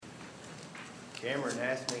Cameron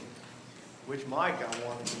asked me which mic I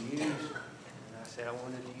wanted to use, and I said I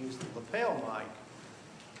wanted to use the lapel mic.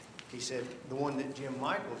 He said, the one that Jim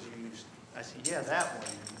Michaels used. I said, yeah, that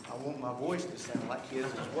one. I want my voice to sound like his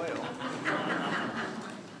as well.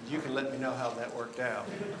 You can let me know how that worked out.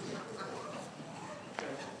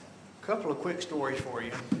 A couple of quick stories for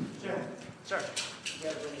you. Sir.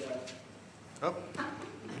 Oh.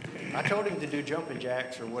 I told him to do jumping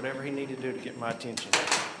jacks or whatever he needed to do to get my attention. Is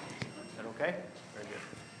that okay? Very good.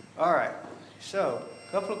 All right. So,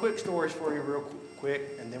 a couple of quick stories for you real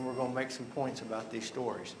quick, and then we're going to make some points about these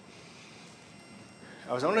stories.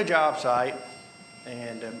 I was on a job site,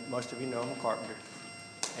 and most of you know I'm a carpenter.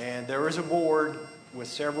 And there was a board with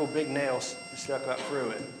several big nails stuck up through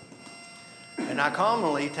it. And I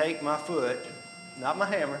commonly take my foot, not my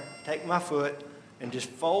hammer, take my foot and just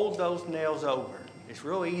fold those nails over. It's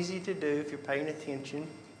real easy to do if you're paying attention.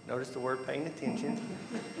 Notice the word paying attention.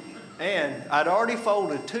 And I'd already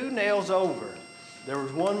folded 2 nails over. There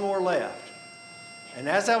was one more left. And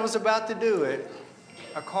as I was about to do it,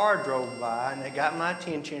 a car drove by and it got my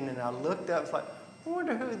attention, and I looked up, it's like, I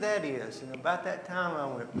wonder who that is. And about that time I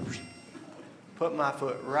went, put my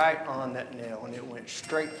foot right on that nail, and it went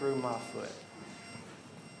straight through my foot.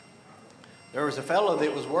 There was a fellow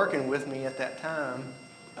that was working with me at that time.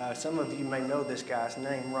 Some of you may know this guy's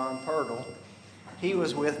name, Ron Purtle. He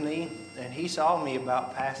was with me, and he saw me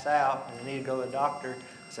about pass out, and I needed to go to the doctor.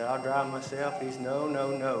 I said, I'll drive myself. He said,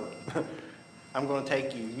 no. I'm going to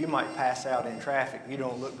take you. You might pass out in traffic. You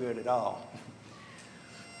don't look good at all.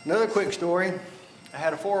 Another quick story. I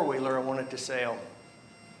had a 4-wheeler I wanted to sell.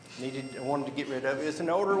 I wanted to get rid of it. It's an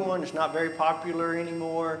older one. It's not very popular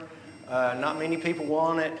anymore. Not many people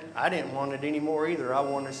want it. I didn't want it anymore either. I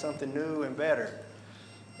wanted something new and better.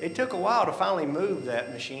 It took a while to finally move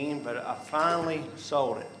that machine, but I finally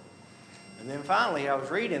sold it. And then finally, I was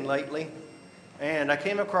reading lately, and I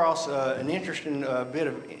came across an interesting bit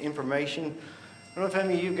of information. I don't know if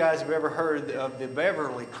any of you guys have ever heard of the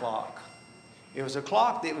Beverly clock. It was a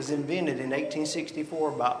clock that was invented in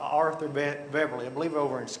 1864 by Arthur Beverly, I believe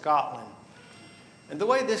over in Scotland. And the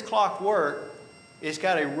way this clock worked, it's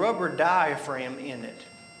got a rubber diaphragm in it.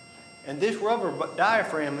 And this rubber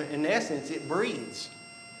diaphragm, in essence, it breathes.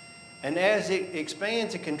 And as it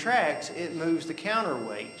expands and contracts, it moves the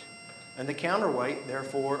counterweight. And the counterweight,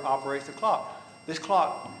 therefore, operates the clock. This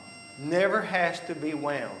clock never has to be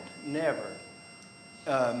wound. Never.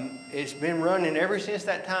 It's been running ever since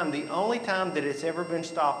that time. The only time that it's ever been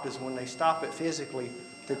stopped is when they stop it physically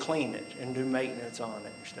to clean it and do maintenance on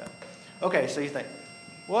it and stuff. Okay, so you think,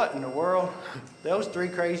 what in the world? Those 3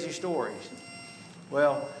 crazy stories.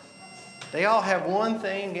 Well, they all have one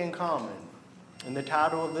thing in common. And the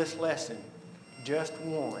title of this lesson, Just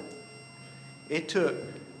One. It took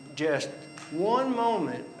just one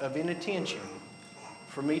moment of inattention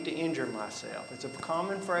for me to injure myself. It's a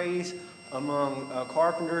common phrase among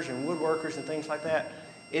carpenters and woodworkers and things like that.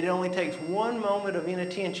 It only takes one moment of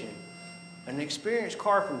inattention. An experienced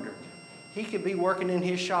carpenter, he could be working in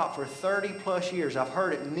his shop for 30 plus years. I've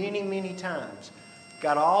heard it many, many times.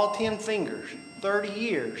 Got all 10 fingers, 30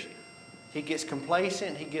 years. He gets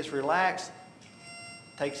complacent, he gets relaxed,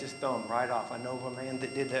 takes his thumb right off. I know of a man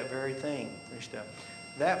that did that very thing and stuff.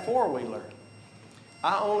 That 4-wheeler,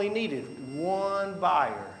 I only needed one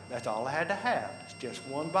buyer. That's all I had to have. It's just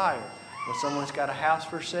one buyer. When someone's got a house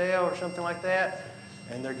for sale or something like that,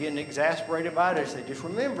 and they're getting exasperated by it, I say, just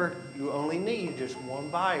remember, you only need just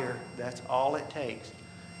one buyer. That's all it takes.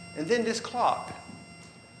 And then this clock,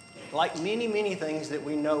 like many, many things that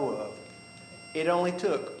we know of, it only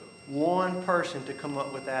took one person to come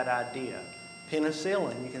up with that idea.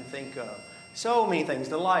 Penicillin, you can think of. So many things,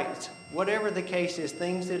 the lights, whatever the case is,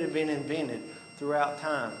 things that have been invented throughout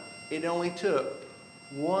time. It only took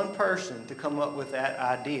one person to come up with that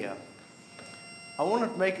idea. I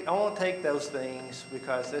want to take those things,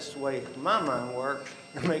 because this is the way my mind works,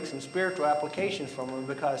 and make some spiritual applications from them,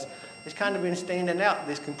 because it's kind of been standing out,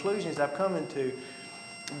 these conclusions I've come into,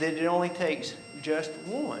 that it only takes just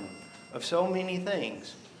one of so many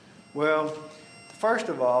things. Well, first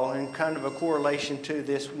of all, in kind of a correlation to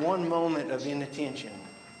this one moment of inattention,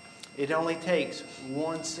 it only takes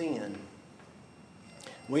one sin.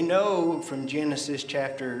 We know from Genesis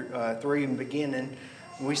chapter 3 in the beginning,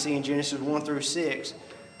 we see in Genesis 1 through 6,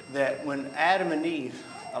 that when Adam and Eve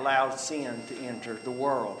allowed sin to enter the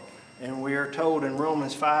world, and we are told in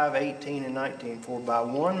Romans 5, 18 and 19, for by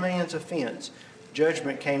one man's offense,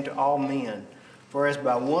 judgment came to all men. For as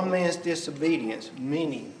by one man's disobedience,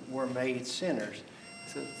 many were made sinners.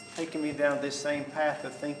 So it's taking me down this same path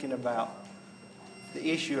of thinking about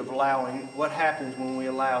the issue of allowing, what happens when we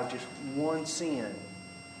allow just one sin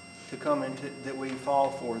to come into, that we fall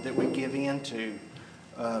for, that we give into.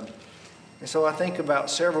 And so I think about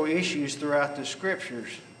several issues throughout the Scriptures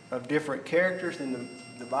of different characters in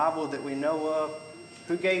the Bible that we know of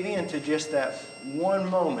who gave in to just that one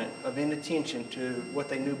moment of inattention to what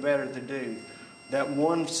they knew better to do, that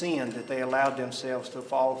one sin that they allowed themselves to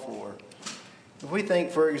fall for. If we think,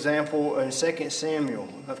 for example, in 2 Samuel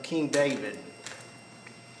of King David,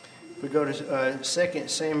 we go to 2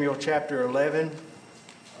 Samuel chapter 11.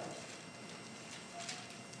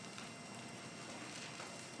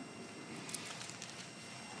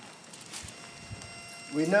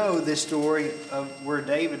 We know this story of where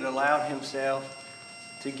David allowed himself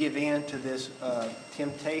to give in to this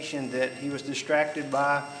temptation that he was distracted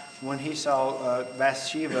by when he saw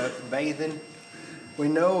Bathsheba bathing. We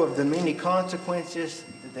know of the many consequences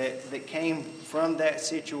that came from that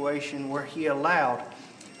situation where he allowed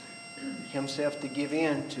himself to give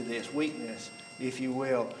in to this weakness, if you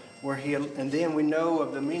will. And then we know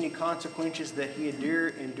of the many consequences that he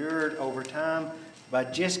endured over time by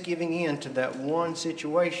just giving in to that one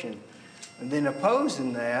situation. And then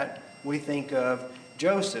opposing that, we think of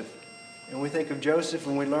Joseph. And we think of Joseph,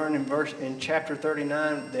 and we learn in chapter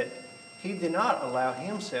 39 that he did not allow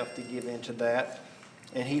himself to give in to that,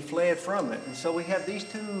 and he fled from it. And so we have these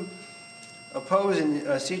two opposing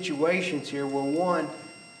situations here where one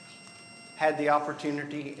had the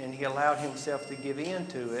opportunity and he allowed himself to give in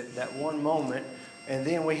to it, that one moment, and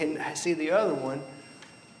then we see the other one.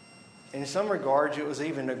 In some regards, it was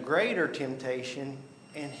even a greater temptation,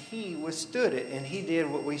 and he withstood it, and he did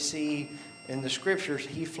what we see in the Scriptures.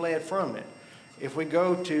 He fled from it. If we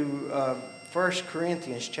go to 1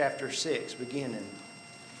 Corinthians chapter 6, beginning.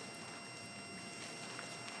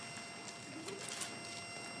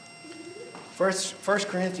 First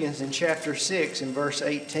Corinthians in chapter 6 in verse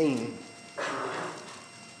 18,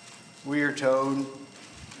 we are told,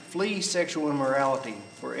 "Flee sexual immorality,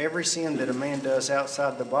 for every sin that a man does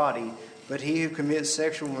outside the body, but he who commits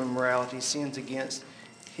sexual immorality sins against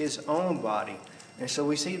his own body." And so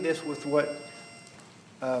we see this with what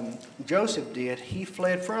Joseph did. He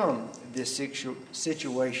fled from this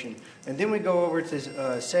situation. And then we go over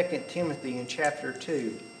to 2 Timothy in chapter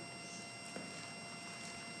 2.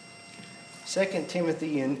 2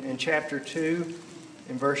 Timothy in chapter 2,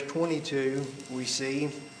 in verse 22, we see,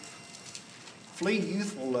 "Flee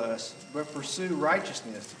youthful lusts, but pursue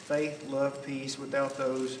righteousness, faith, love, peace, without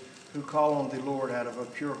those who call on the Lord out of a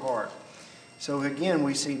pure heart." So again,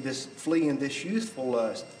 we see this fleeing this youthful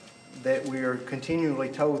lust that we are continually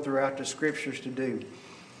told throughout the Scriptures to do.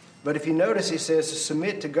 But if you notice, it says,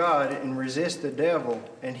 "Submit to God and resist the devil,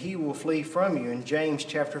 and he will flee from you," in James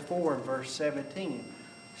chapter 4 and verse 17.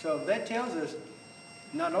 So that tells us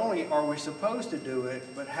not only are we supposed to do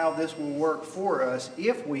it, but how this will work for us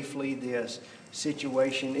if we flee this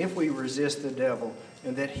situation, if we resist the devil,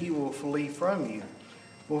 and that he will flee from you.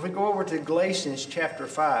 Well, if we go over to Galatians chapter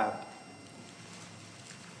 5,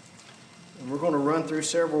 and we're going to run through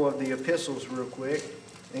several of the epistles real quick.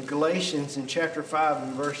 In Galatians in chapter 5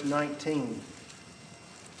 and verse 19.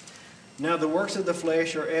 "Now the works of the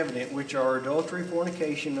flesh are evident, which are adultery,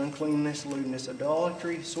 fornication, uncleanness, lewdness,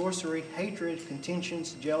 idolatry, sorcery, hatred,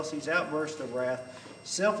 contentions, jealousies, outbursts of wrath,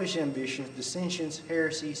 selfish ambitions, dissensions,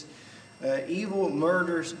 heresies, evil,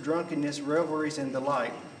 murders, drunkenness, revelries, and the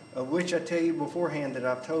like, of which I tell you beforehand that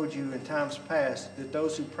I've told you in times past, that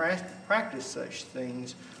those who practice such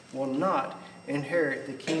things will not inherit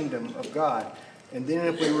the kingdom of God." And then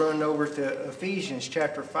if we run over to Ephesians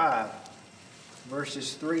chapter 5,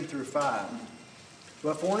 verses 3 through 5.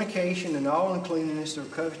 "But fornication and all uncleanness or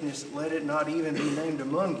covetousness, let it not even be named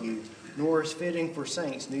among you, nor is fitting for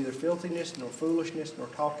saints, neither filthiness, nor foolishness, nor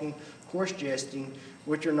talking, coarse jesting,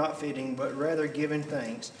 which are not fitting, but rather giving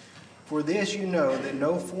thanks. For this you know, that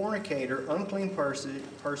no fornicator, unclean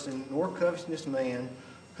person, nor covetous man,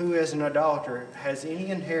 who is an idolater, has any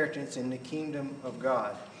inheritance in the kingdom of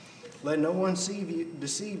God. Let no one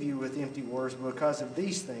deceive you with empty words because of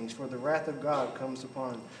these things, for the wrath of God comes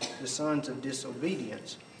upon the sons of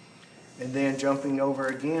disobedience." And then jumping over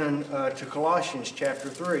again to Colossians chapter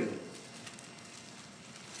 3.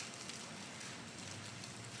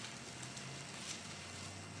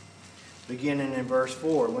 Beginning in verse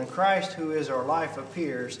 4. "When Christ, who is our life,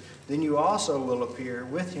 appears, then you also will appear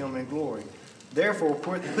with him in glory. Therefore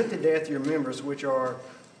put to death your members which are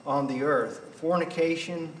on the earth,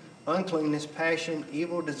 fornication, uncleanness, passion,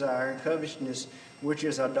 evil desire, and covetousness, which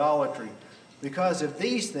is idolatry. Because of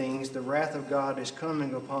these things the wrath of God is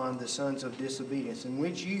coming upon the sons of disobedience, in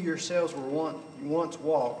which you yourselves were once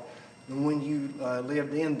walked, and when you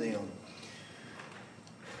lived in them."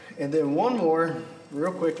 And then one more,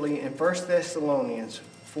 real quickly, in 1 Thessalonians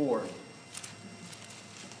 4.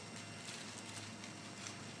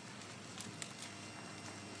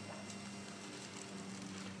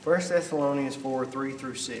 1 Thessalonians 4, 3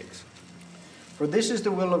 through 6. For this is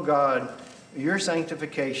the will of God, your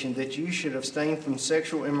sanctification, that you should abstain from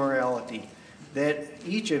sexual immorality, that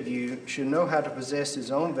each of you should know how to possess his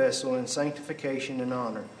own vessel in sanctification and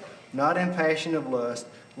honor, not in passion of lust,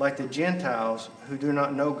 like the Gentiles who do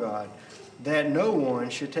not know God, that no one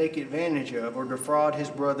should take advantage of or defraud his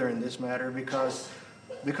brother in this matter, because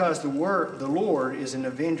the Lord is an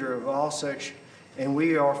avenger of all such, and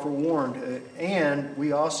we are forewarned, and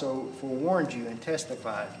we also forewarned you and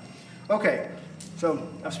testified. Okay, so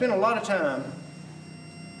I've spent a lot of time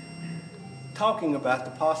talking about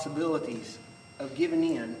the possibilities of giving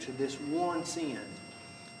in to this one sin.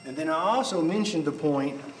 And then I also mentioned the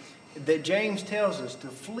point that James tells us to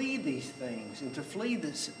flee these things and to flee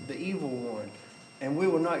the evil one, and we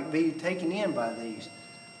will not be taken in by these.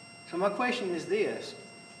 So my question is this: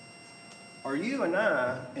 are you and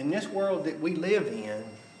I, in this world that we live in,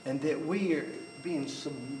 and that we are being just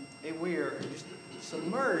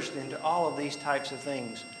submerged into all of these types of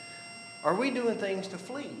things, are we doing things to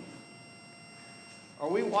flee? Are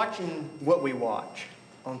we watching what we watch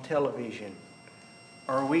on television?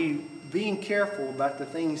 Are we being careful about the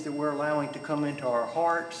things that we're allowing to come into our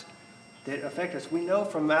hearts that affect us? We know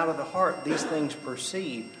from out of the heart these things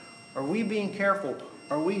proceed. Are we being careful?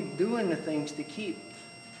 Are we doing the things to keep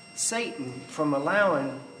Satan from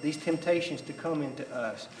allowing these temptations to come into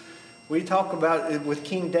us? We talk about it with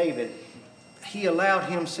King David. He allowed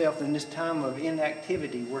himself in this time of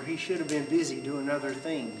inactivity where he should have been busy doing other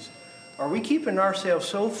things. Are we keeping ourselves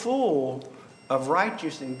so full of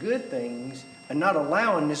righteous and good things and not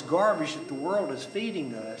allowing this garbage that the world is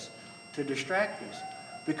feeding us to distract us?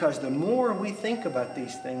 Because the more we think about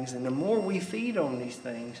these things and the more we feed on these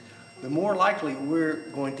things, the more likely we're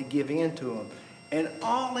going to give in to them. And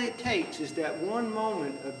all it takes is that one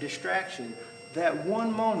moment of distraction, that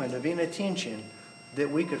one moment of inattention, that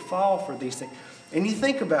we could fall for these things. And you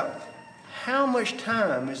think about how much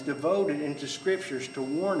time is devoted into scriptures to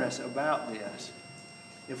warn us about this.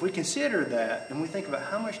 If we consider that and we think about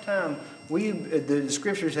how much time the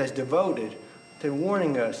scriptures has devoted to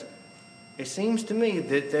warning us, it seems to me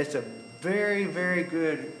that that's a very, very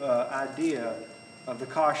good idea of the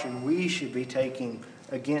caution we should be taking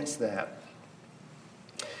against that.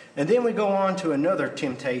 And then we go on to another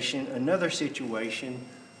temptation, another situation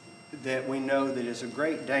that we know that is a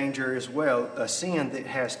great danger as well, a sin that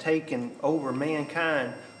has taken over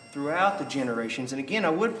mankind throughout the generations. And again, I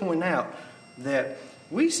would point out that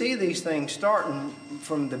we see these things starting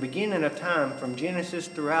from the beginning of time, from Genesis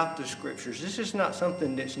throughout the scriptures. This is not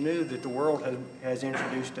something that's new that the world has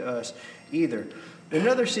introduced to us either.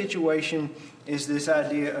 Another situation is this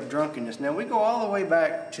idea of drunkenness. Now, we go all the way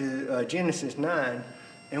back to Genesis 9,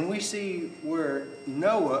 and we see where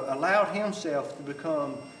Noah allowed himself to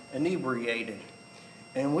become inebriated.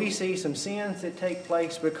 And we see some sins that take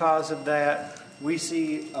place because of that. We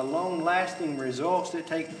see a long-lasting results that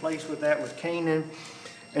take place with that with Canaan.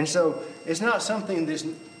 And so it's not something that's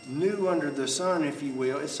new under the sun, if you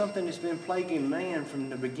will. It's something that's been plaguing man from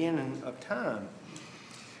the beginning of time.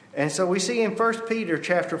 And so we see in 1 Peter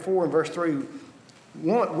chapter 4 and verse 3,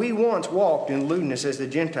 we once walked in lewdness as the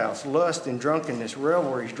Gentiles, lust and drunkenness,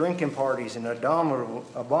 revelries, drinking parties, and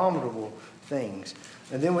abominable things.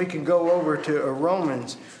 And then we can go over to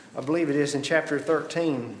Romans, I believe it is in chapter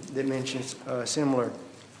 13, that mentions similar.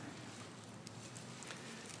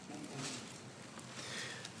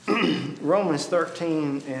 Romans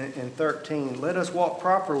 13 and 13, let us walk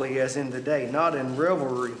properly as in the day, not in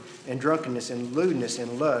revelry and drunkenness and lewdness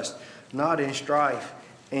and lust, not in strife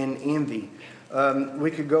and envy.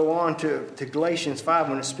 We could go on to Galatians 5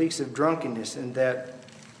 when it speaks of drunkenness, and that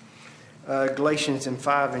Galatians in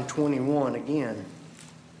 5 and 21 again.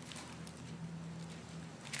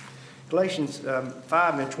 Galatians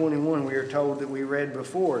 5 and 21, we are told that we read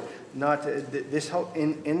before, not to, this whole,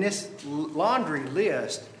 in this laundry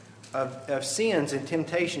list of sins and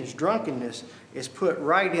temptations, drunkenness is put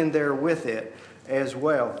right in there with it as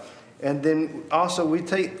well. And then also we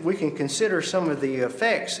can consider some of the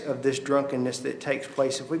effects of this drunkenness that takes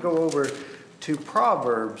place. If we go over to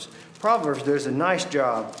Proverbs, there's a nice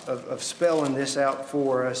job of spelling this out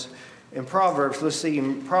for us. In Proverbs, let's see,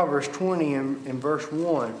 in Proverbs 20 in verse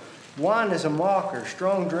 1, wine is a mocker,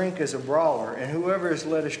 strong drink is a brawler, and whoever is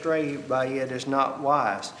led astray by it is not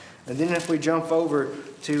wise. And then if we jump over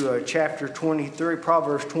to chapter 23,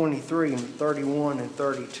 Proverbs 23 and 31 and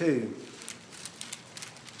 32.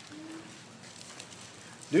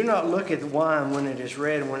 Do not look at the wine when it is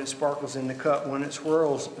red, when it sparkles in the cup, when it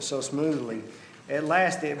swirls so smoothly. At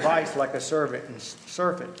last it bites like a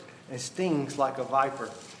serpent and stings like a viper.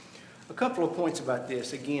 A couple of points about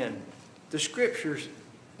this. Again, the Scriptures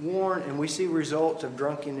warn, and we see results of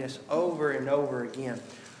drunkenness over and over again.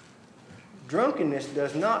 Drunkenness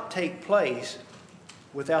does not take place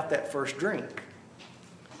without that first drink.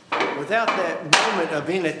 Without that moment of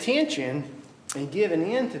inattention and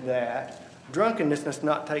giving in to that, drunkenness does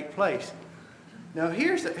not take place. Now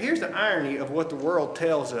here's the irony of what the world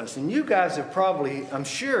tells us. And you guys have probably, I'm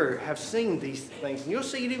sure, have seen these things. And you'll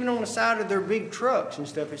see it even on the side of their big trucks and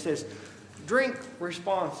stuff. It says, drink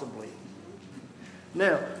responsibly.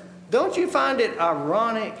 Now, don't you find it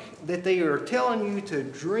ironic that they are telling you to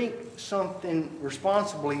drink something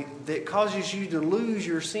responsibly that causes you to lose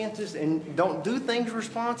your senses and don't do things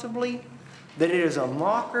responsibly? That it is a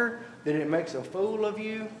mocker? That it makes a fool of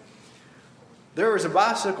you? There was a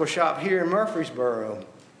bicycle shop here in Murfreesboro.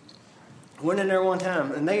 Went in there one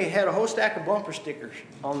time, and they had a whole stack of bumper stickers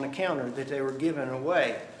on the counter that they were giving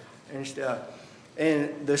away and stuff.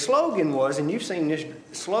 And the slogan was, and you've seen this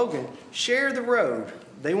slogan, share the road.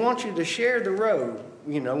 They want you to share the road.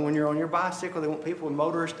 You know, when you're on your bicycle, they want people with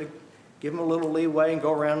motorists to give them a little leeway and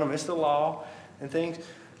go around them. It's the law and things.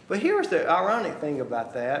 But here's the ironic thing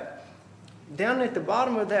about that. Down at the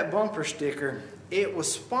bottom of that bumper sticker, it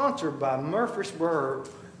was sponsored by Murfreesboro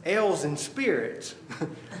Ales and Spirits.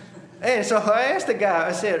 And so I asked the guy,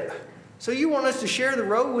 I said, so you want us to share the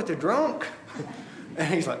road with the drunk?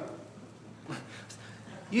 And he's like,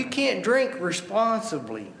 you can't drink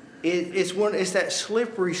responsibly. It's that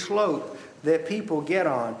slippery slope that people get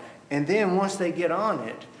on. And then once they get on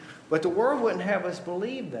it, but the world wouldn't have us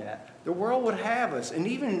believe that. The world would have us, and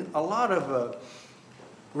even a lot of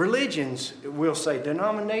religions, we'll say,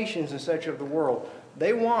 denominations and such of the world,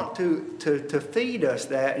 they want to feed us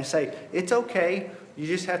that and say, it's okay, you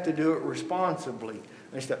just have to do it responsibly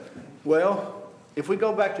and stuff. Well, if we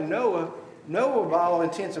go back to Noah, by all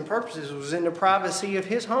intents and purposes, was in the privacy of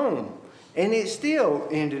his home. And it still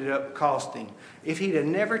ended up costing. If he'd have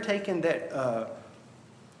never taken that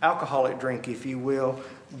alcoholic drink, if you will,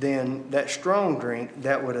 then that strong drink,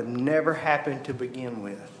 that would have never happened to begin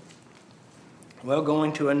with. Well,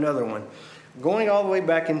 going to another one. Going all the way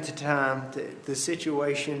back into time, to the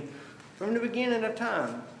situation, from the beginning of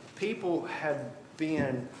time, people have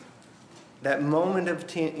been that moment of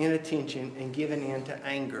inattention and given in to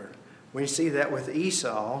anger. We see that with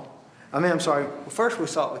Esau. First we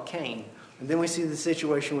saw it with Cain. And then we see the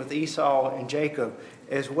situation with Esau and Jacob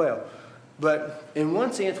as well. But in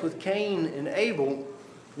one sense, with Cain and Abel,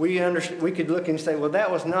 we could look and say, well, that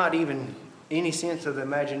was not even any sense of the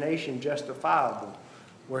imagination justifiable,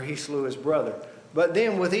 where he slew his brother. But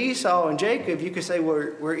then with Esau and Jacob, you could say,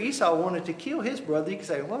 where Esau wanted to kill his brother, you could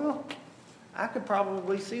say, well, I could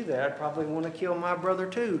probably see that. I'd probably want to kill my brother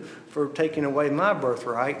too for taking away my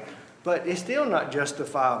birthright. But it's still not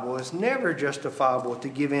justifiable. It's never justifiable to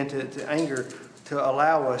give in to anger to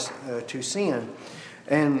allow us to sin.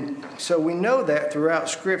 And so we know that throughout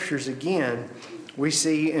Scriptures again. We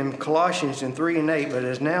see in Colossians 3 and 8, but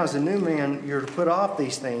as now as a new man, you're to put off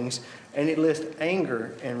these things, and it lists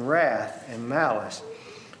anger and wrath and malice.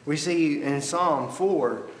 We see in Psalm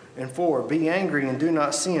 4 and 4, be angry and do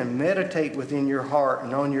not sin. Meditate within your heart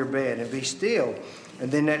and on your bed and be still.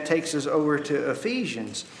 And then that takes us over to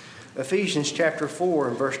Ephesians. Ephesians chapter 4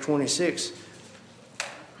 and verse 26.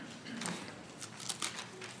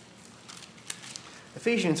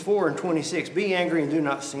 Ephesians 4 and 26, be angry and do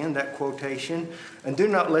not sin, that quotation, and do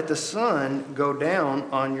not let the sun go down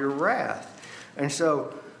on your wrath. And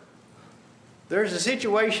so there's a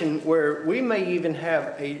situation where we may even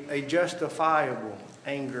have a justifiable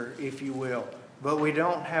anger, if you will, but we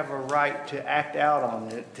don't have a right to act out on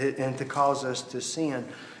it and to cause us to sin.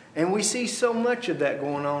 And we see so much of that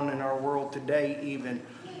going on in our world today even.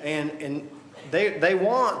 And they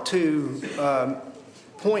want to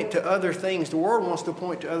point to other things. The world wants to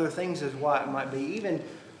point to other things as why it might be. Even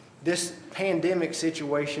this pandemic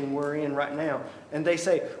situation we're in right now. And they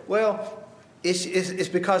say, well, it's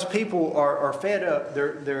because people are fed up.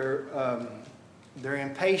 They're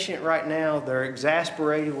impatient right now. They're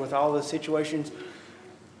exasperated with all the situations.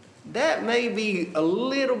 That may be a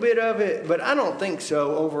little bit of it, but I don't think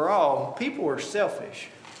so overall. People are selfish.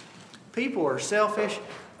 People are selfish,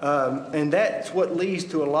 and that's what leads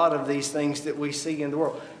to a lot of these things that we see in the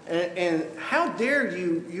world. And how dare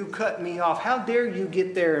you cut me off? How dare you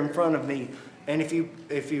get there in front of me? And if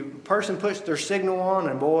you person puts their signal on,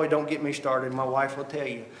 and boy, don't get me started, my wife will tell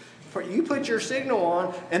you. You put your signal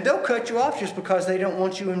on, and they'll cut you off just because they don't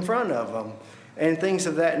want you in front of them. And things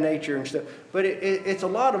of that nature and stuff. But it's a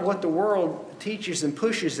lot of what the world teaches and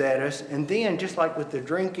pushes at us. And then, just like with the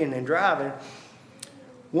drinking and driving,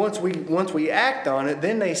 once we act on it,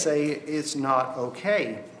 then they say it's not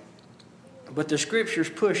okay. But the scriptures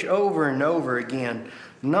push over and over again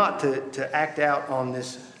not to act out on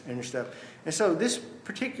this and stuff. And so this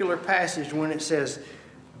particular passage, when it says,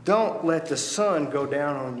 don't let the sun go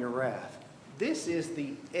down on your wrath, this is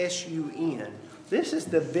the S-U-N. This is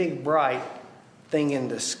the big bright thing in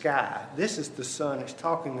the sky. This is the sun it's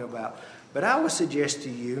talking about. But I would suggest to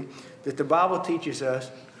you that the Bible teaches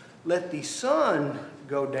us, let the sun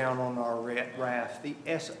go down on our wrath, the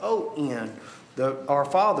S-O-N, our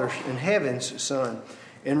Father in heaven's Son.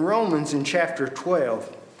 In Romans in chapter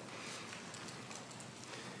 12,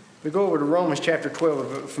 we go over to Romans chapter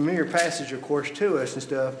 12, a familiar passage, of course, to us and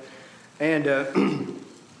stuff. And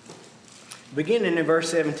beginning in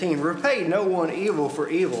verse 17, repay no one evil for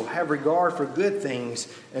evil. Have regard for good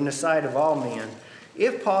things in the sight of all men.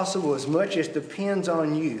 If possible, as much as depends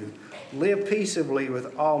on you, live peaceably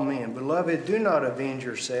with all men. Beloved, do not avenge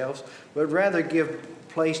yourselves, but rather give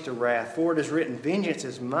place to wrath. For it is written, vengeance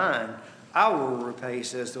is mine, I will repay,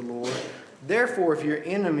 says the Lord. Therefore, if your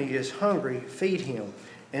enemy is hungry, feed him.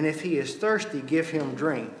 And if he is thirsty, give him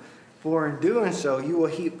drink. For in doing so, you will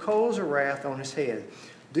heap coals of wrath on his head.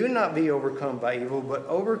 Do not be overcome by evil, but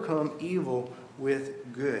overcome evil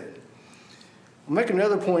with good. I'll make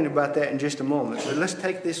another point about that in just a moment, but let's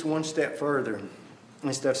take this one step further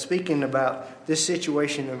and stuff, speaking about this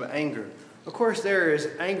situation of anger. Of course, there is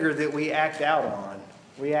anger that we act out on.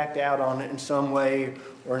 We act out on it in some way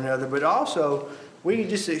or another, but also we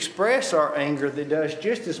just express our anger that does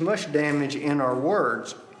just as much damage in our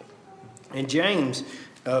words. And James,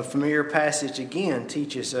 a familiar passage again,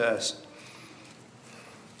 teaches us.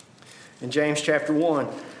 In James chapter 1,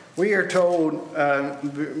 we are told,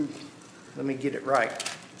 let me get it right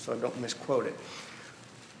so I don't misquote it.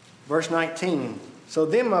 Verse 19, so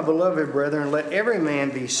then, my beloved brethren, let every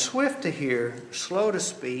man be swift to hear, slow to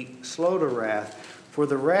speak, slow to wrath, for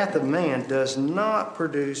the wrath of man does not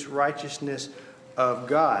produce righteousness of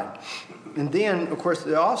God. And then, of course,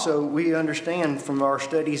 also we understand from our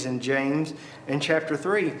studies in James in chapter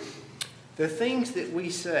 3, the things that we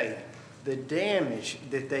say, the damage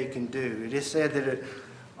that they can do. It is said that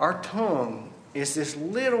our tongue is this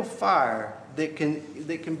little fire that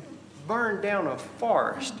can burn down a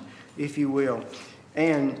forest, if you will.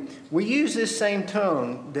 And we use this same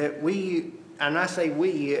tongue that we, and I say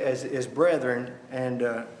we as brethren, and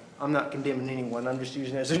I'm not condemning anyone, I'm just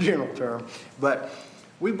using it as a general term, but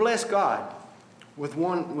we bless God with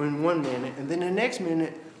one minute, and then the next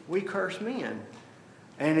minute we curse men.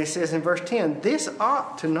 And it says in verse 10, this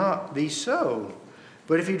ought to not be so.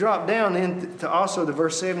 But if you drop down into also the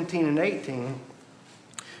verse 17 and 18,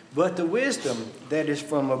 but the wisdom that is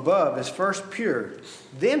from above is first pure,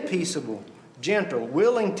 then peaceable, gentle,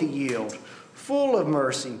 willing to yield, full of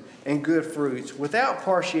mercy and good fruits, without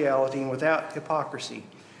partiality and without hypocrisy.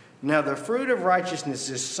 Now the fruit of righteousness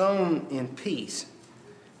is sown in peace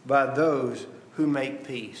by those who make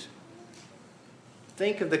peace.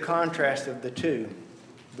 Think of the contrast of the two.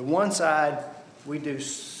 The one side, we do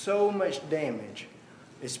so much damage,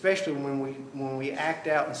 especially when we act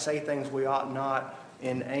out and say things we ought not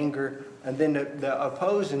in anger. And then the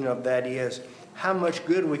opposing of that is how much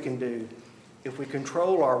good we can do if we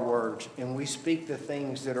control our words and we speak the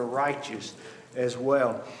things that are righteous as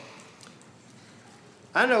well.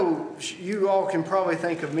 I know you all can probably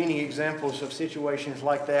think of many examples of situations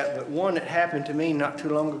like that, but one that happened to me not too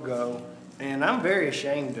long ago, and I'm very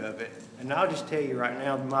ashamed of it. And I'll just tell you right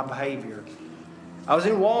now my behavior. I was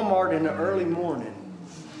in Walmart in the early morning,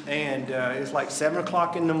 and it was like 7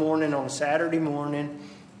 o'clock in the morning on a Saturday morning.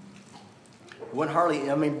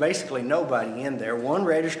 Basically nobody in there. One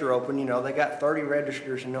register open, they got 30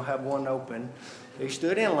 registers and they'll have one open. They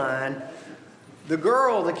stood in line. The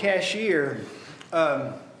girl, the cashier,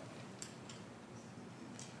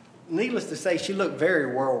 needless to say, she looked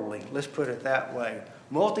very worldly, let's put it that way.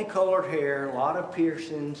 Multicolored hair, a lot of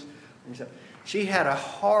piercings. And so she had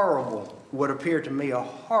what appeared to me a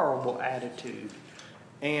horrible attitude.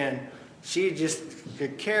 And she just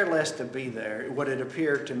could care less to be there, what it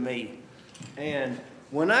appeared to me. And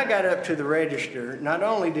when I got up to the register, not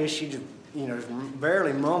only did she just,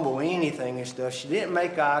 barely mumble anything and stuff, she didn't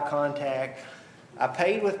make eye contact. I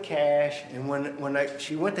paid with cash, and when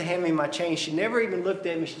she went to hand me my change, she never even looked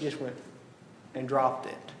at me. She just went and dropped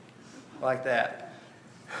it like that.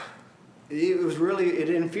 It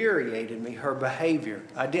infuriated me, her behavior.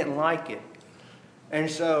 I didn't like it. And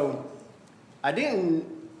so I didn't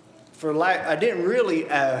really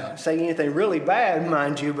say anything really bad,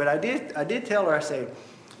 mind you, but I did tell her, I said,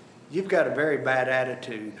 you've got a very bad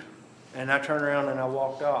attitude. And I turned around and I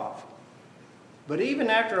walked off. But even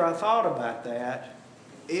after I thought about that,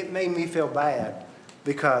 it made me feel bad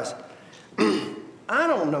because I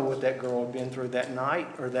don't know what that girl had been through that night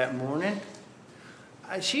or that morning.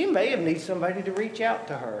 She may have needed somebody to reach out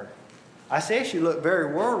to her. I said she looked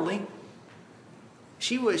very worldly.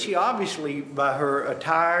 She obviously, by her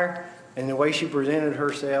attire and the way she presented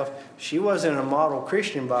herself, she wasn't a model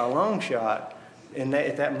Christian by a long shot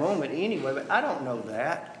at that moment anyway, but I don't know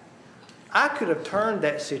that. I could have turned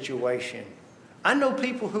that situation. I know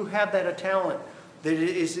people who have that talent that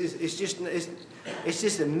it's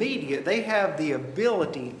just immediate. They have the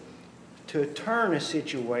ability to turn a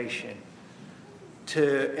situation.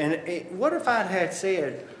 What if I had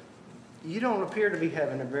said, "You don't appear to be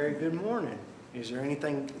having a very good morning. Is there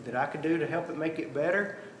anything that I could do to help it make it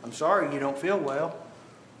better? I'm sorry you don't feel well."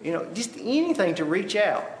 Just anything to reach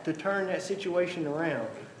out, to turn that situation around.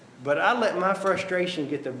 But I let my frustration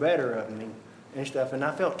get the better of me and stuff, and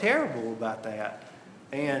I felt terrible about that.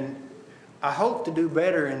 And I hope to do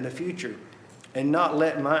better in the future and not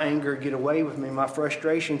let my anger get away with me, my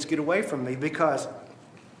frustrations get away from me, because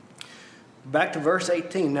back to verse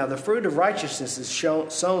 18, now the fruit of righteousness is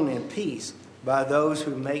sown in peace by those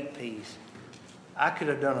who make peace. I could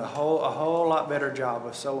have done a whole lot better job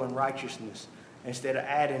of sowing righteousness instead of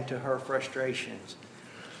adding to her frustrations.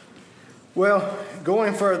 Well,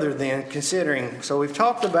 going further then, considering, so we've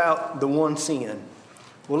talked about the one sin.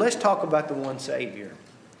 Well, let's talk about the one Savior.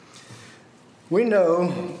 We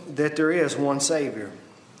know that there is one Savior.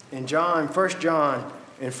 In 1 John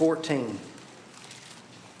and 14.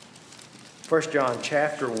 1 John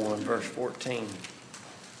chapter 1, verse 14.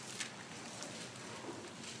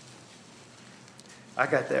 I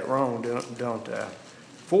got that wrong, don't I?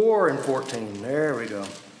 4 and 14. There we go.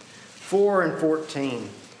 4 and 14.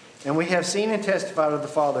 And we have seen and testified of the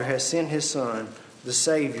Father has sent His Son, the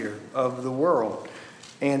Savior of the world.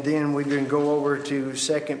 And then we can go over to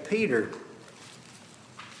 2 Peter.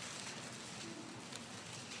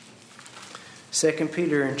 2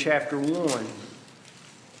 Peter in chapter 1.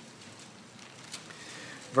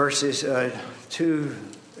 Verses 2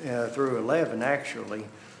 through 11, actually.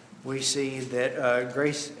 We see that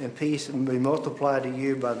grace and peace will be multiplied to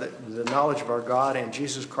you by the knowledge of our God and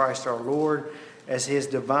Jesus Christ our Lord, as His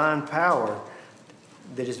divine power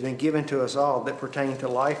that has been given to us all that pertain to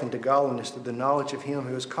life and to godliness, to the knowledge of Him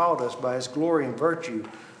who has called us by His glory and virtue,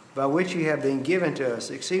 by which you have been given to us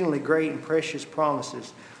exceedingly great and precious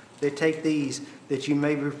promises. They take these, that you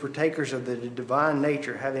may be partakers of the divine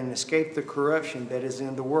nature, having escaped the corruption that is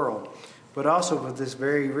in the world. But also for this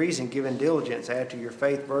very reason, given diligence, add to your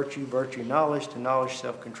faith virtue, virtue knowledge, to knowledge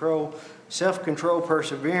self-control, self-control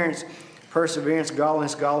perseverance, perseverance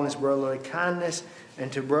godliness, godliness brotherly kindness,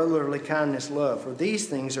 and to brotherly kindness love. For these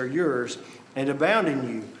things are yours and abound in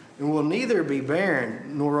you, and will neither be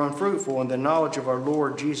barren nor unfruitful in the knowledge of our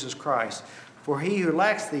Lord Jesus Christ. For he who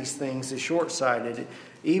lacks these things is short-sighted,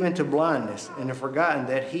 even to blindness, and have forgotten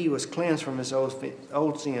that he was cleansed from his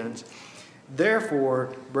old sins.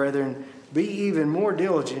 Therefore, brethren, be even more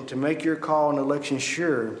diligent to make your call and election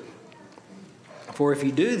sure. For if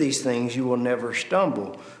you do these things, you will never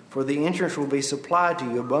stumble. For the entrance will be supplied to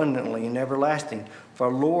you abundantly and everlasting for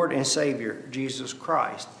our Lord and Savior, Jesus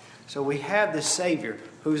Christ. So we have this Savior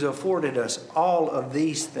who's afforded us all of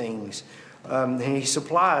these things. And He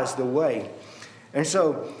supplies the way. And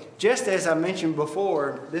so, just as I mentioned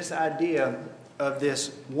before, this idea of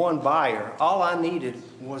this one buyer, all I needed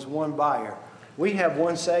was one buyer. We have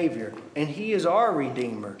one Savior, and He is our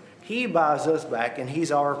Redeemer. He buys us back, and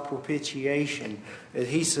He's our propitiation.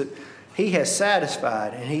 He has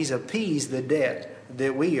satisfied, and He's appeased the debt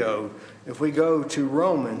that we owe. If we go to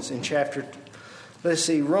Romans in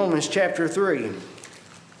Romans chapter 3.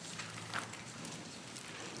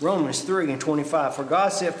 Romans 3 and 25. For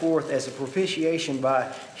God set forth as a propitiation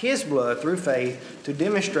by His blood through faith to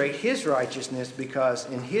demonstrate His righteousness, because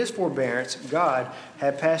in His forbearance God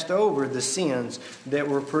had passed over the sins that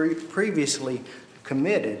were previously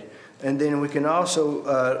committed. And then we can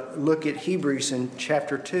also look at Hebrews in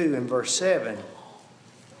chapter 2 and verse 7.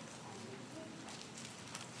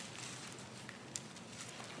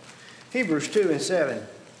 Hebrews 2 and 7.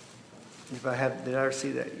 Did I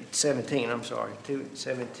see that? 17, I'm sorry.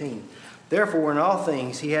 2:17. Therefore, in all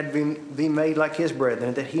things, He had to be made like His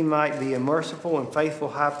brethren, that He might be a merciful and faithful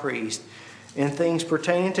high priest in things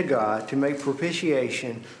pertaining to God, to make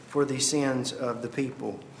propitiation for the sins of the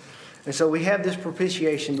people. And so we have this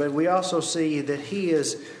propitiation, but we also see that He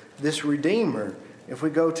is this Redeemer. If we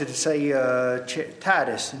go to, say,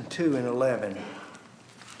 Titus 2 and 11.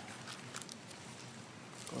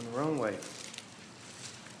 Going the wrong way.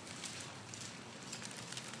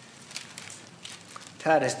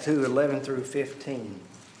 Titus 2, 11 through 15.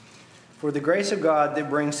 For the grace of God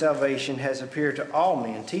that brings salvation has appeared to all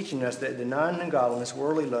men, teaching us that denying ungodliness,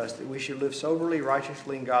 worldly lust, that we should live soberly,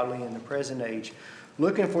 righteously, and godly in the present age,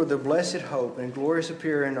 looking for the blessed hope and glorious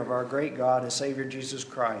appearing of our great God and Savior Jesus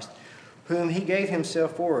Christ, whom he gave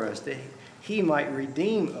himself for us, that he might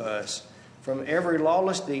redeem us from every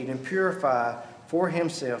lawless deed and purify for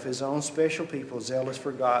himself his own special people, zealous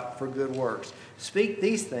for God, for good works. Speak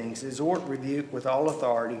these things, exhort, rebuke with all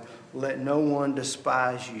authority. Let no one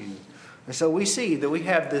despise you. And so we see that we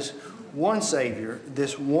have this one Savior,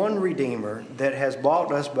 this one Redeemer that has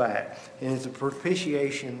bought us back and is a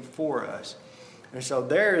propitiation for us. And so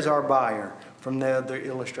there is our buyer from the other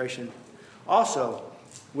illustration. Also,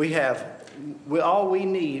 all we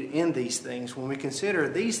need in these things, when we consider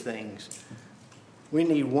these things, we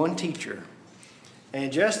need one teacher.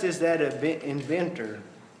 And just as that inventor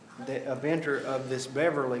of this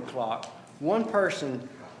Beverly clock, one person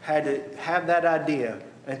had to have that idea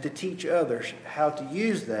and to teach others how to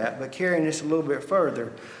use that. But carrying this a little bit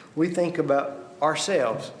further, we think about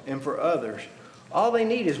ourselves and for others. All they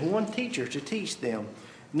need is one teacher to teach them.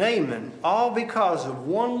 Naaman, all because of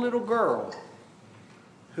one little girl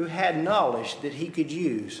who had knowledge that he could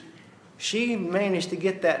use. She managed to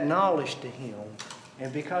get that knowledge to him.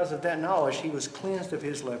 And because of that knowledge, he was cleansed of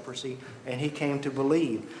his leprosy and he came to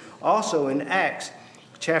believe. Also in Acts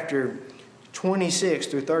chapter 26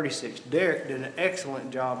 through 36, Derek did an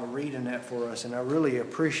excellent job of reading that for us. And I really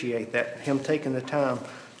appreciate that, him taking the time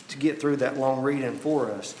to get through that long reading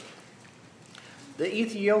for us. The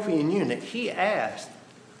Ethiopian eunuch, he asked,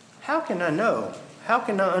 how can I know? How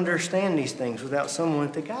can I understand these things without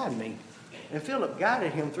someone to guide me? And Philip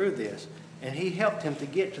guided him through this. And he helped him to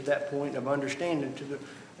get to that point of understanding.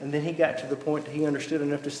 And then he got to the point that he understood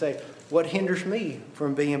enough to say, what hinders me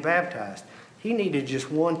from being baptized? He needed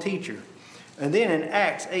just one teacher. And then in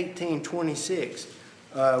Acts 18:26,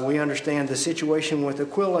 we understand the situation with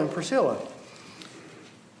Aquila and Priscilla.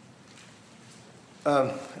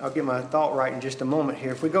 I'll get my thought right in just a moment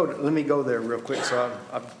here. If we go, let me go there real quick. So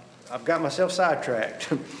I've got myself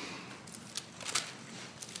sidetracked.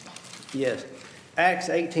 Yes, Acts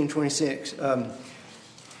 18:26.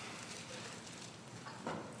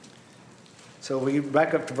 So we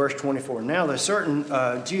back up to verse 24. Now there's a certain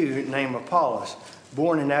Jew named Apollos,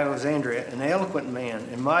 born in Alexandria, an eloquent man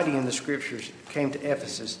and mighty in the Scriptures, came to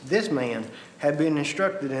Ephesus. This man had been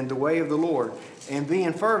instructed in the way of the Lord, and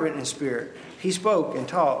being fervent in spirit, he spoke and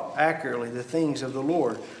taught accurately the things of the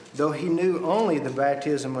Lord, though he knew only the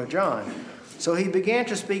baptism of John. So he began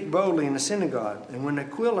to speak boldly in the synagogue. And when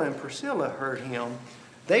Aquila and Priscilla heard him,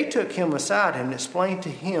 they took him aside and explained to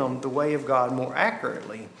him the way of God more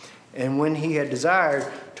accurately. And when he had desired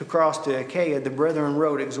to cross to Achaia, the brethren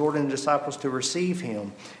wrote, exhorting the disciples to receive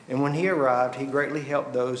him. And when he arrived, he greatly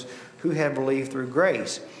helped those who had believed through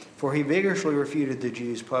grace. For he vigorously refuted the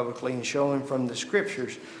Jews publicly and showing from the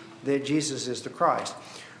Scriptures that Jesus is the Christ.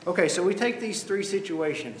 Okay, so we take these three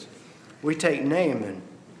situations. We take Naaman.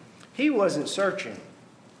 He wasn't searching,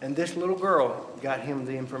 and this little girl got him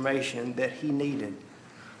the information that he needed.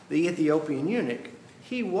 The Ethiopian eunuch,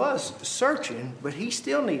 he was searching, but he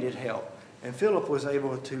still needed help, and Philip was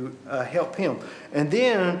able to help him. And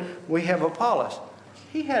then we have Apollos.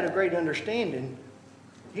 He had a great understanding.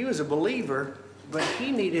 He was a believer, but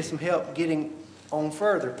he needed some help getting on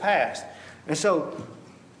further past. And so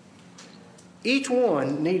each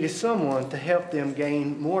one needed someone to help them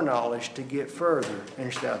gain more knowledge to get further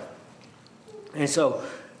and stuff. And so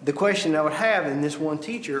the question I would have in this one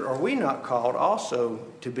teacher, are we not called also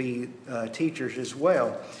to be teachers as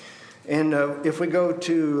well? And if we go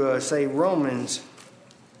to, say, Romans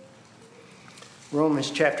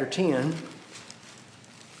chapter 10,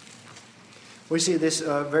 we see this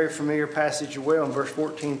very familiar passage as well in verse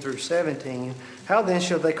 14 through 17. How then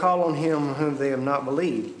shall they call on him whom they have not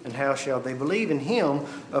believed? And how shall they believe in him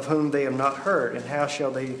of whom they have not heard? And how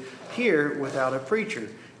shall they hear without a preacher?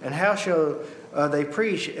 And how shall they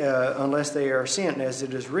preach unless they are sent, as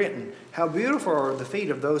it is written? How beautiful are the feet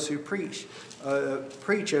of those who preach the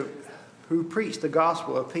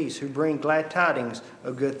gospel of peace, who bring glad tidings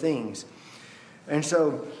of good things. And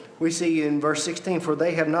so we see in verse 16, for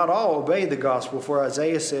they have not all obeyed the gospel, for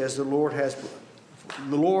Isaiah says, the Lord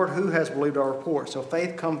who has believed our report. So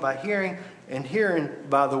faith comes by hearing, and hearing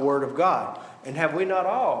by the word of God. And have we not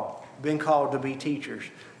all been called to be teachers?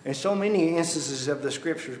 In so many instances of the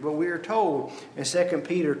Scriptures, but we are told in 2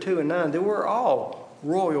 Peter 2:9 that we're all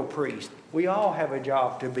royal priests. We all have a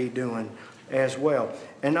job to be doing as well.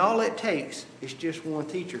 And all it takes is just one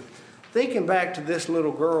teacher. Thinking back to this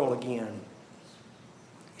little girl again,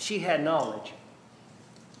 she had knowledge.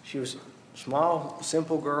 She was a small,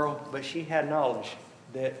 simple girl, but she had knowledge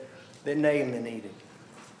that that Naaman needed.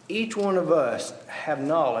 Each one of us have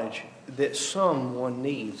knowledge that someone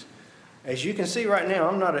needs. As you can see right now,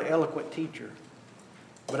 I'm not an eloquent teacher,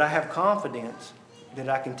 but I have confidence that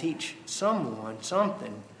I can teach someone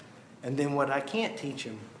something, and then what I can't teach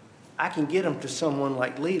them, I can get them to someone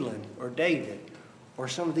like Leland or David or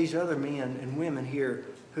some of these other men and women here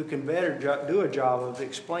who can better do a job of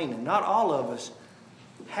explaining. Not all of us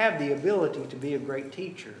have the ability to be a great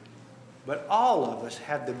teacher, but all of us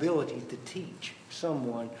have the ability to teach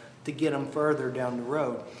someone to get them further down the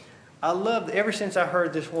road. I love, ever since I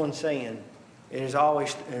heard this one saying, it has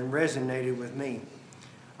always resonated with me.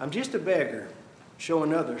 I'm just a beggar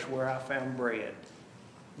showing others where I found bread.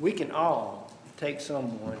 We can all take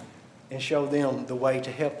someone and show them the way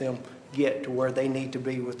to help them get to where they need to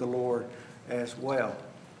be with the Lord as well.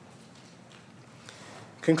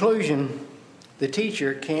 Conclusion, the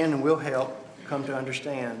teacher can and will help come to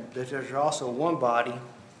understand that there's also one body,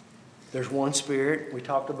 there's one Spirit, we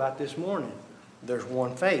talked about this morning, there's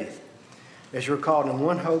one faith. As you're called in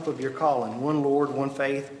one hope of your calling, one Lord, one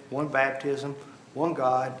faith, one baptism, one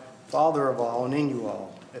God, Father of all and in you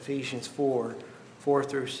all. Ephesians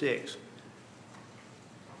 4:4-6.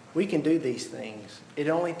 We can do these things. It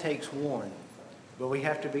only takes one, but we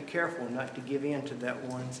have to be careful not to give in to that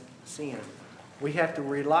one's sin. We have to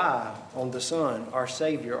rely on the Son, our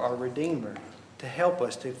Savior, our Redeemer, to help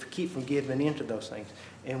us to keep from giving into those things.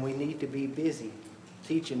 And we need to be busy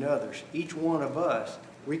teaching others. Each one of us,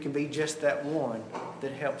 we can be just that one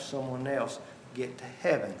that helps someone else get to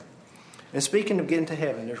heaven. And speaking of getting to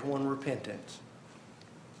heaven, there's one repentance.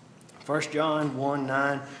 1 John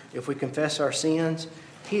 1:9, if we confess our sins,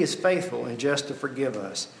 He is faithful and just to forgive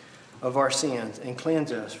us of our sins and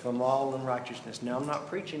cleanse us from all unrighteousness. Now, I'm not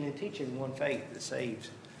preaching and teaching one faith that saves.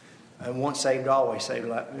 Once saved, always saved.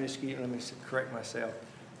 Let me correct myself.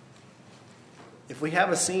 If we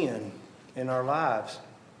have a sin in our lives,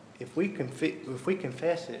 if we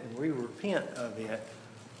confess it and we repent of it,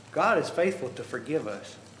 God is faithful to forgive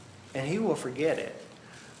us, and He will forget it.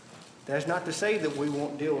 That's not to say that we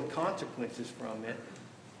won't deal with consequences from it,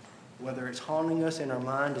 whether it's haunting us in our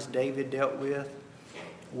mind as David dealt with,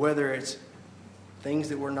 whether it's things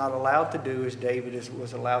that we're not allowed to do as David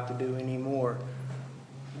was allowed to do anymore.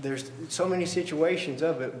 There's so many situations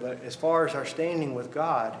of it, but as far as our standing with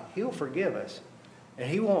God, He'll forgive us, and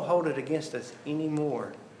He won't hold it against us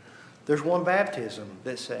anymore. There's one baptism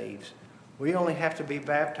that saves. We only have to be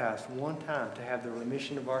baptized one time to have the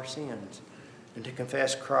remission of our sins and to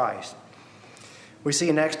confess Christ. We see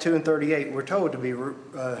in Acts 2:38, we're told to be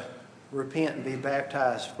repent and be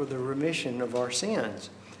baptized for the remission of our sins.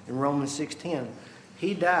 In Romans 6:10,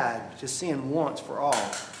 He died to sin once for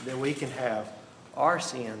all, that we can have our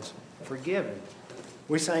sins forgiven.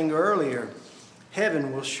 We sang earlier,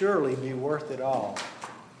 heaven will surely be worth it all.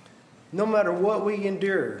 No matter what we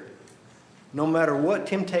endure, no matter what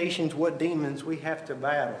temptations, what demons we have to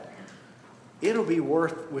battle, it'll be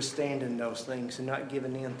worth withstanding those things and not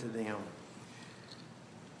giving in to them.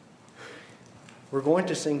 We're going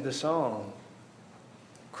to sing the song,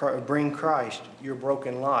 Bring Christ Your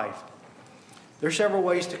Broken Life. There are several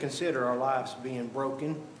ways to consider our lives being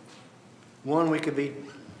broken. One, we could be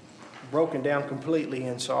broken down completely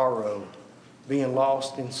in sorrow, being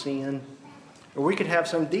lost in sin. Or we could have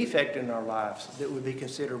some defect in our lives that would be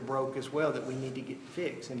considered broke as well, that we need to get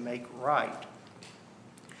fixed and make right.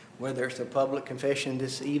 Whether it's a public confession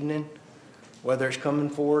this evening, whether it's coming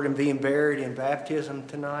forward and being buried in baptism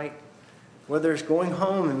tonight, whether it's going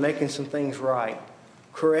home and making some things right,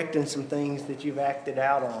 correcting some things that you've acted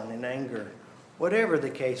out on in anger, whatever the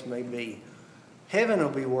case may be, heaven will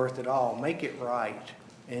be worth it all. Make it right.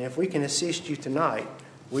 And if we can assist you tonight,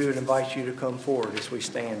 we would invite you to come forward as we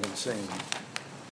stand and sing.